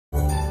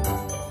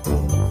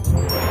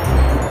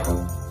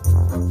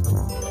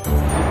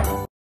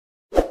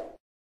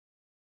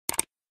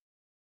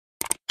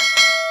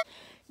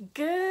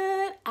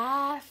Good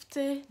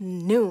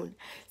afternoon.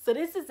 So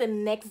this is the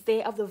next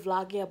day of the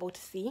vlog you're about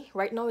to see.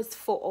 Right now it's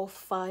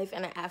 4:05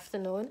 in the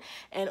afternoon,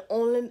 and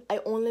I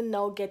only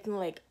now getting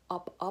like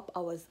up. I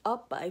was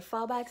up, but I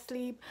fall back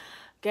asleep,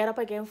 get up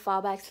again,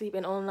 fall back asleep,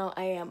 and only now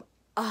I am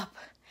up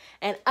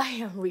and I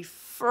am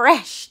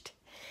refreshed.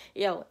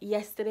 Yo,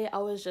 yesterday I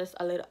was just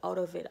a little out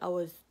of it. I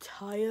was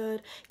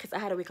tired because I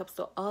had to wake up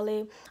so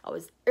early. I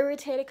was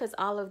irritated because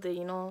all of the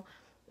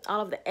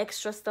all of the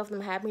extra stuff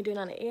them had me doing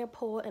on the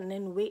airport and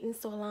then waiting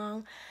so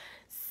long.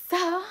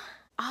 So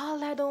all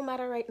that don't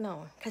matter right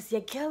now, because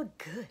your girl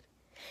good,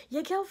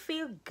 your girl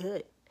feel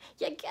good,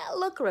 your girl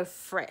look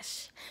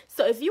refreshed.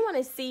 So if you want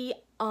to see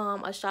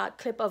a short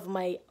clip of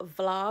my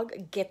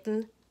vlog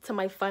getting to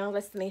my final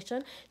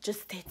destination,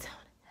 just stay tuned.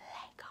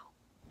 Let go.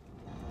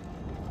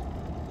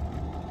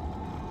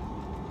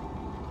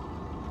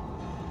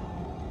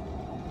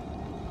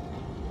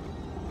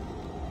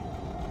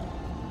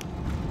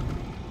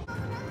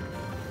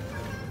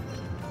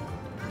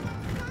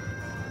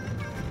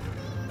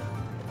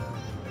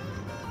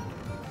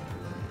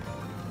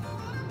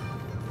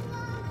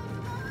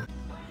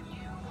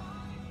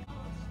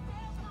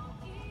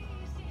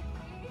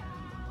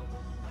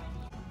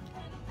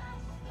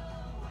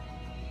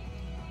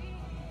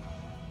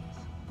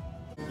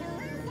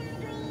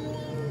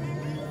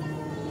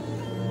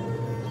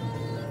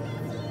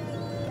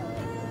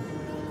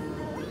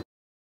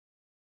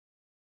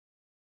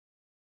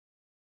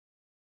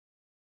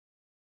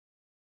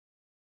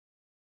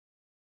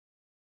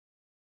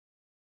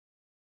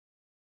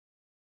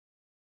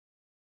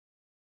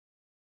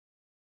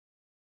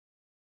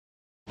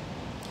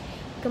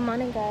 Good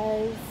morning,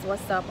 guys.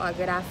 What's up? Or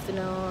good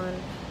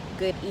afternoon,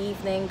 good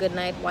evening, good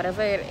night,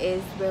 whatever it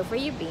is, wherever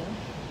you be.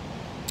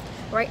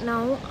 Right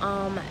now,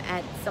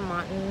 at St.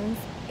 Martin's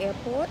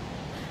Airport.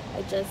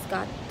 I just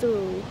got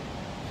through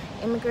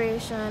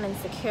immigration and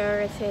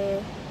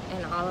security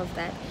and all of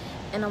that,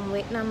 and I'm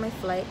waiting on my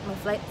flight. My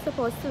flight's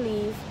supposed to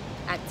leave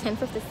at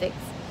 10:56.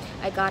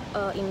 I got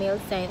an email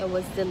saying it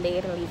was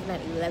delayed and leaving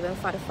at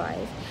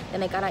 11:45.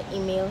 Then I got an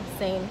email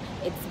saying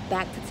it's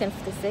back to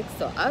 10:56.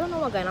 So I don't know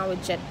what's going on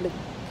with JetBlue.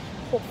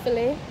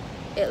 Hopefully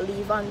it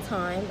leave on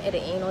time. It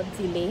ain't no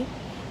delay,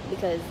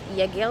 because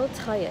your girl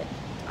tired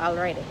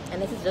already,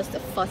 and this is just the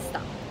first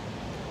stop.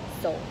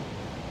 So,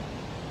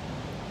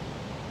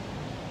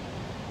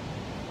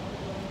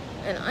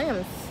 and I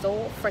am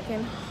so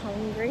freaking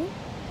hungry,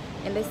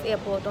 and this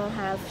airport don't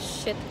have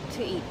shit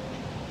to eat.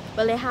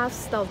 Well, they have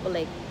stuff, but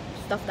like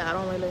stuff that I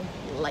don't really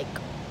like.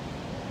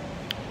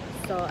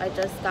 So I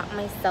just got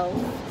myself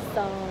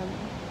some,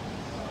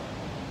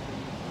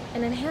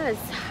 and then here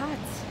it's hot.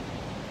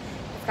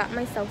 Got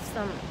myself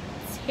some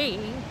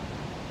tea.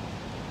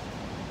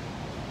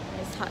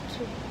 It's hot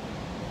too.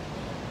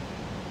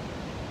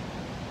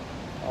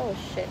 Oh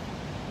shit.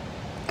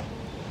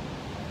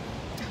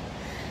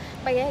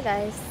 But yeah,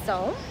 guys,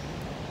 so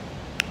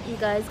you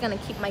guys gonna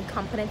keep my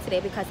company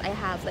today because I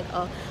have like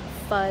a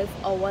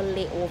 5-hour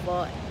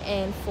layover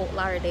in Fort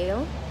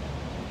Lauderdale,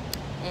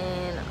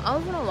 and I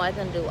don't know what I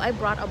can do. I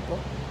brought a book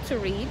to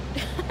read.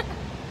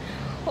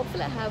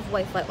 Hopefully I have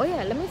Wi-Fi. Oh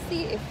yeah, let me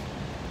see if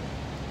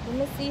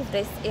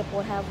this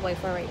airport have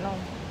Wi-Fi right now.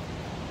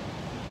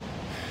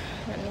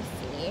 Let me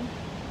see.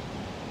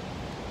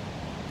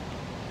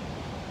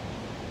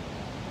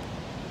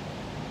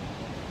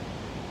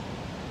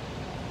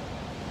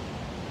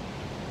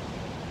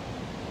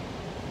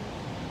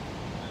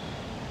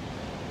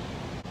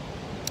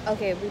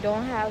 Okay, we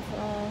don't have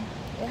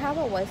we have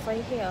a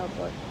Wi-Fi here,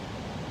 but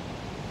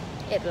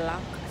it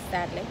locked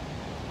sadly,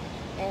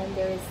 and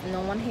there is no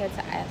one here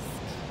to ask.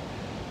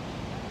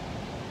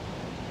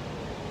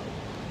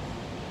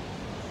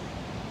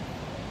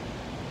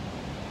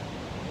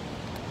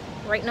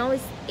 Right now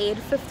it's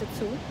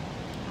 8:52.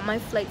 My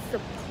flight's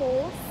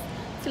supposed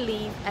to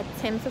leave at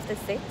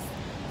 10:56.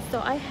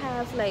 So I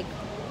have like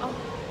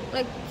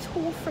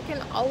 2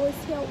 freaking hours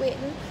here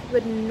waiting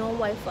with no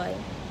Wi-Fi.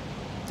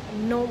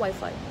 No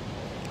Wi-Fi.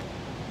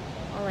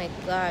 Oh my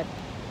god.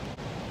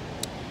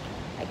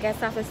 I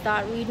guess I have to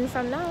start reading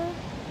from now.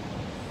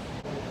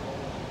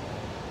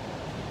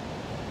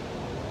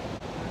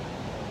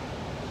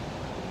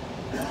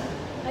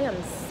 I am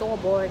so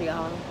bored,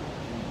 y'all.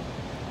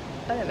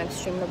 I am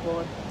extremely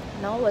bored.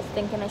 Now I was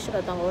thinking I should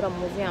have downloaded a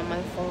movie on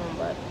my phone,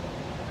 but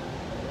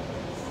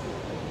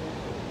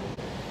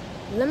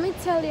let me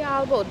tell you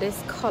all about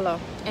this color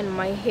in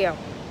my hair.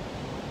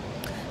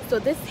 So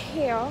this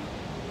hair,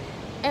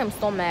 I am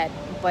so mad,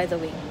 by the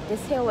way.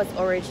 This hair was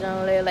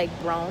originally like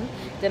brown.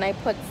 Then I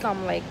put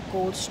some like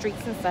gold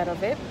streaks inside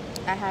of it.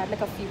 I had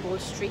like a few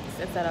gold streaks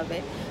inside of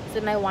it. So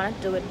then I wanted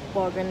to do it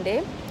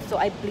burgundy. So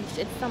I bleached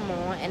it some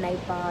more, and I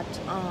bought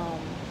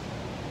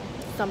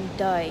some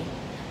dye.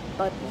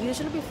 But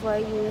usually before I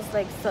use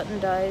like certain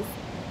dyes,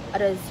 I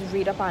just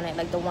read up on it,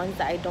 like the ones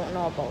that I don't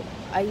know about.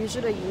 I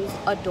usually use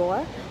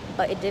Adore,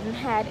 but it didn't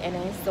have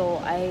any,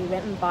 so I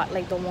went and bought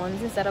like the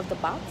ones instead of the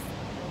box.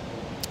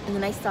 And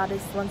then I saw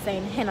this one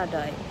saying henna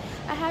dye.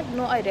 I had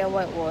no idea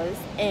what it was,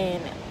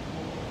 and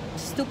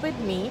stupid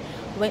me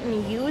went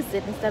and used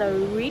it instead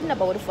of reading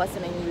about it first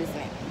and then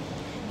using it.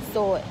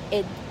 So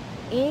it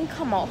ain't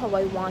come out how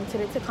I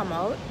wanted it to come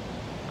out.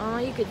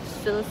 You could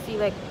still see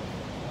like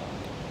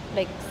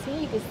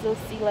see, you can still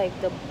see like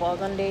the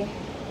burgundy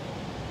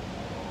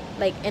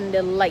like in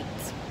the light.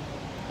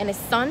 In the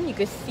sun you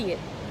could see it,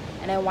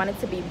 and I want it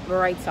to be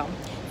brighter.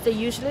 So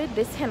usually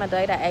this henna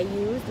dye that I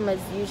use,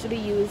 must usually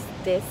use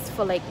this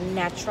for like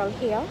natural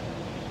hair,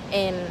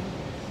 and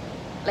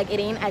like it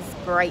ain't as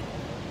bright.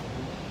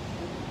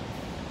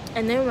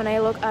 And then when I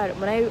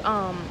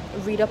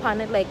read up on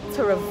it, like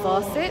to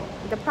reverse it,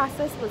 the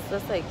process was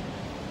just like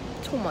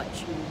too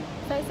much.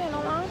 So I said,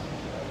 no, no,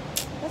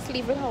 let's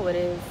leave it how it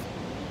is.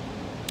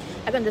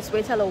 I can just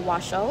wait till it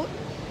wash out.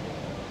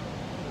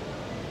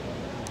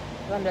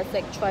 I can just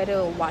like try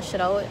to wash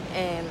it out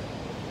and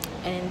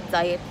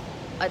dye it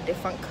a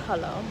different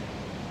color.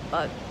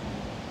 But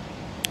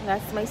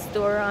that's my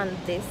story on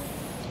this.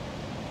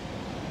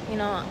 You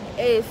know,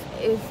 if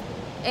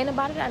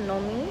anybody that know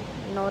me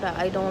know that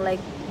I don't like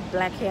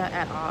black hair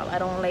at all. I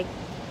don't like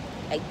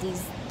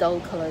these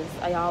dull colors.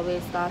 I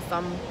always got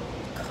some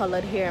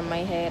colored hair in my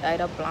head,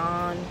 either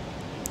blonde,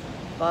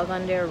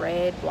 burgundy,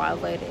 red,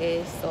 whatever it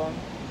is. So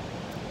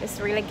it's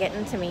really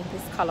getting to me,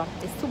 this color.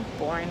 It's too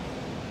boring.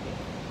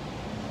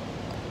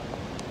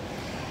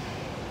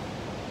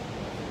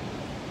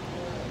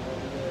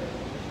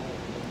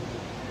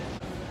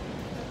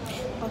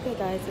 Okay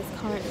guys,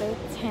 it's currently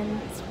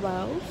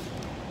 10:12.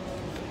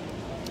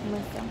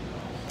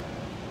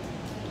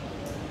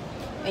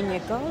 And your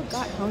girl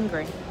got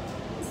hungry,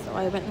 so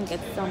I went and get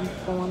some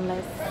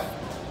boneless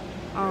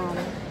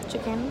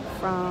chicken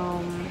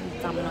from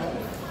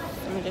Domino's.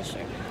 Let me just show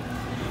you.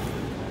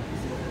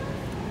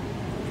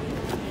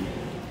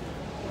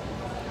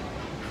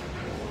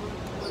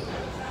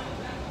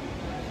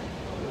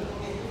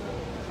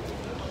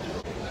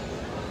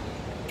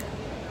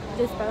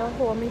 This better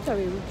hold me till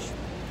we reach.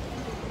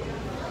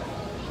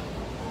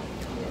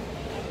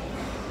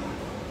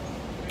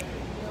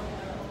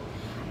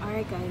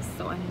 Alright guys,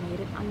 so I made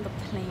it on the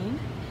plane.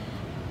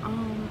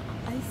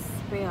 I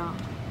swear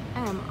I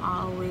am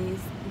always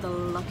the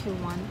lucky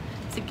one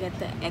to get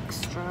the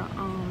extra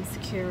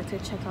security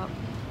checkup.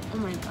 Oh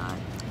my god,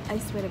 I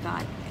swear to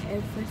god,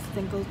 every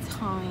single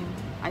time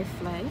I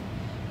fly,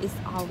 it's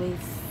always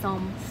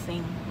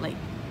something. Like,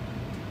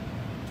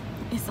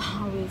 it's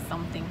always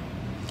something.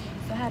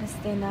 So I had to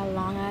stay in that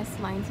long ass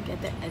line to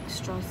get the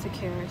extra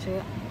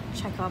security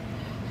checkup.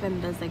 When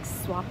there's like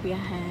swap your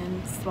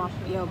hands, swap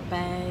your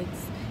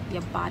bags,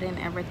 your body and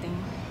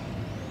everything.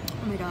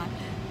 Oh my god.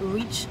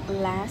 Reach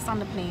last on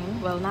the plane.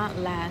 Well, not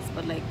last,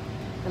 but like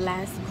the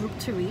last group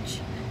to reach.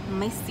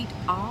 My seat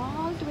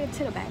all the way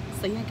to the back.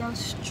 So your girl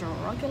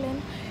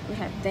struggling with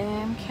her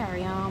damn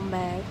carry-on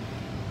bag.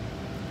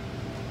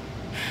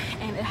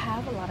 And it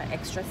have a lot of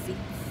extra seats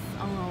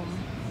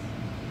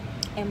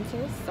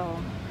empty, so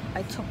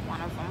I took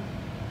one of them.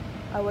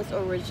 I was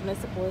originally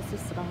supposed to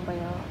sit on by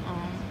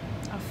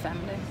a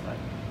family, but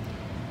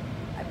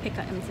I picked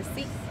an empty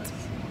seat.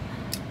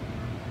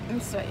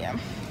 And so yeah,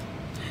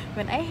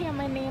 when I hear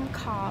my name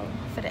call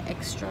for the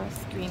extra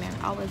screening,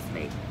 I was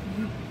like,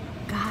 you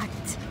got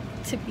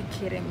to be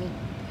kidding me.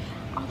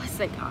 I was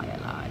like, oh yeah,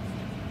 Lord,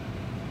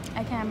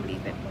 I can't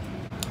believe it.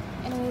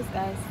 Anyways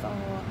guys, so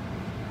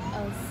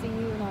I'll see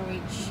you when I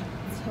reach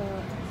to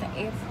the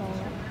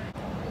airport.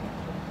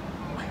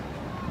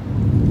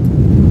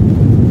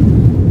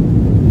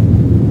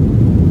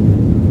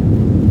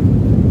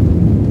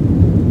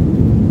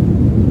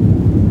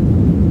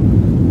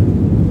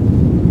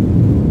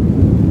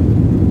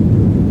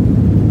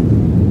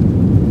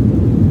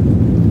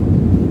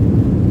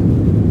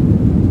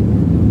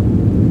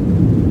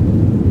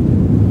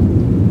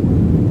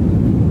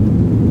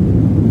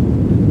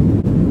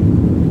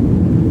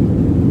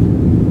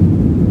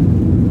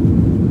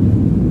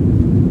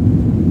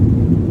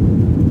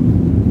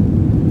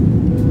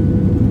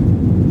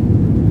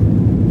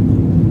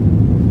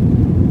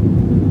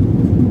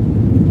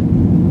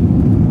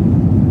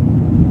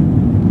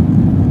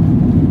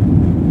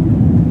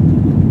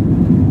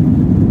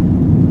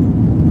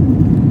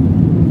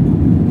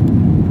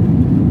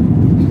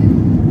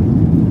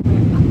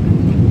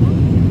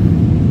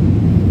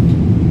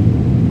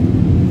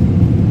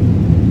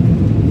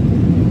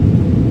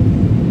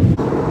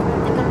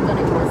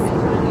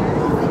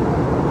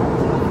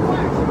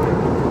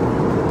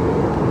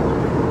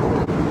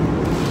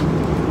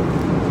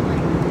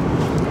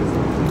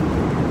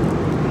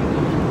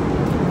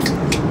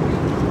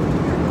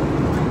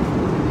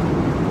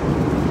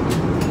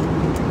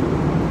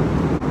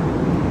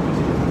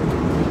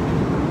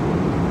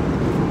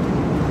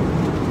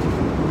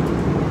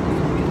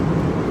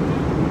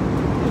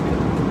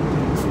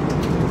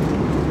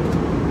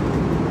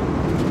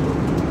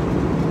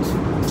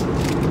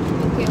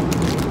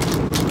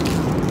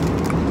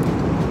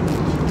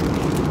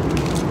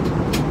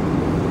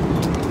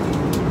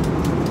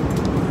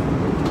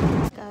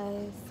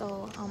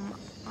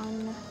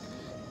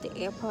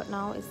 Airport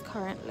now. Is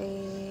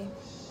currently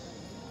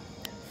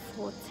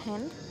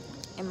 4:10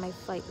 and my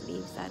flight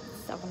leaves at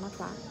 7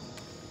 o'clock.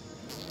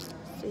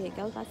 So yeah,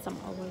 girl got some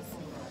hours.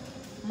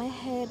 My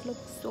head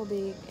looks so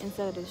big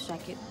inside of this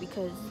jacket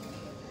because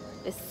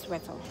this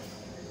sweater.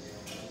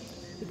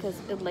 Because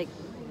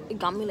it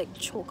got me like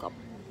choke up.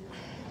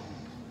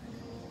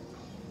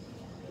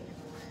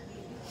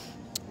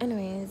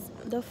 Anyways,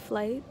 the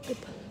flight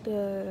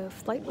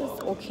was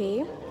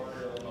okay,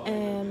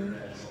 and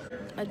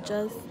I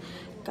just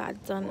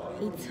got done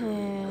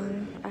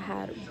eating. I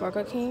had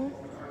Burger King,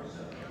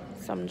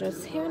 so I'm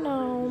just here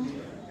now.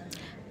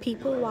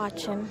 People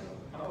watching,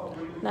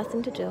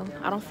 nothing to do.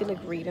 I don't feel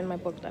like reading my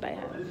book that I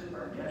have.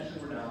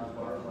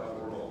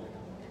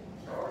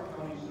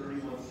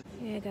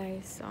 Yeah,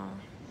 guys. So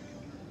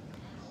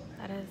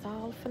that is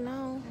all for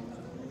now.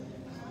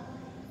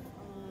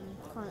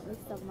 Currently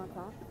 7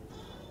 o'clock.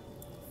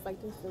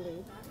 Flight is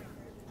delayed.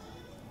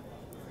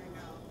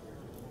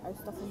 I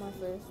stuff in my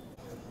face.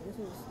 This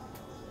is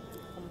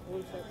some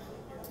bullshit.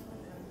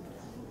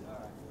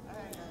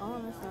 I don't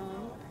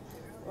understand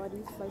why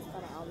these flights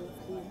gotta always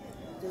be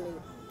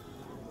delayed.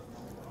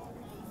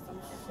 Some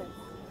shit.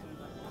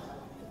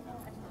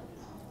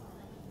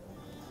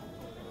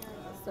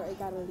 So I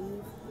gotta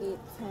leave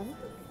 8:10.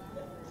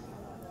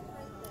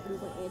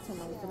 Leaving 8:10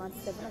 now. Come on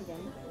 7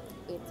 again.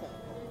 8:10.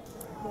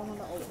 Don't know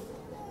the old.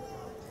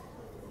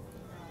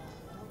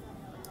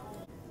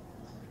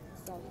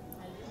 So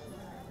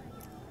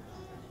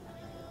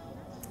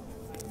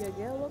your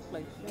girl look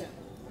like shit.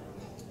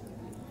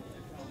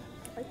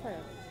 I tell you.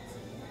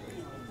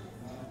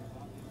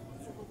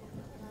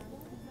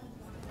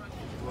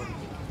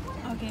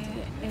 Okay,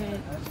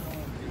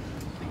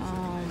 I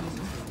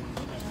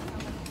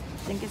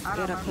think it's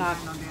 8 o'clock.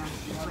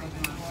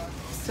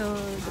 So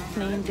the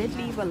plane did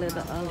leave a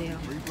little earlier.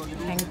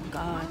 Thank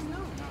God.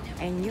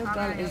 And your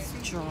girl is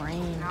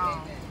drained.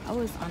 I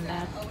was on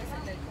that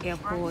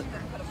airport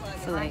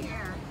for like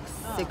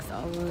 6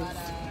 hours.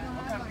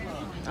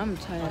 I'm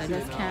tired. I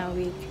just can't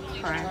wait to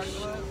crash.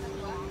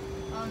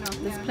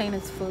 This plane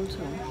is full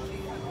too.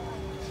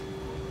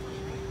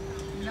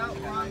 No,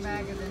 wrong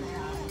bag of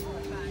this.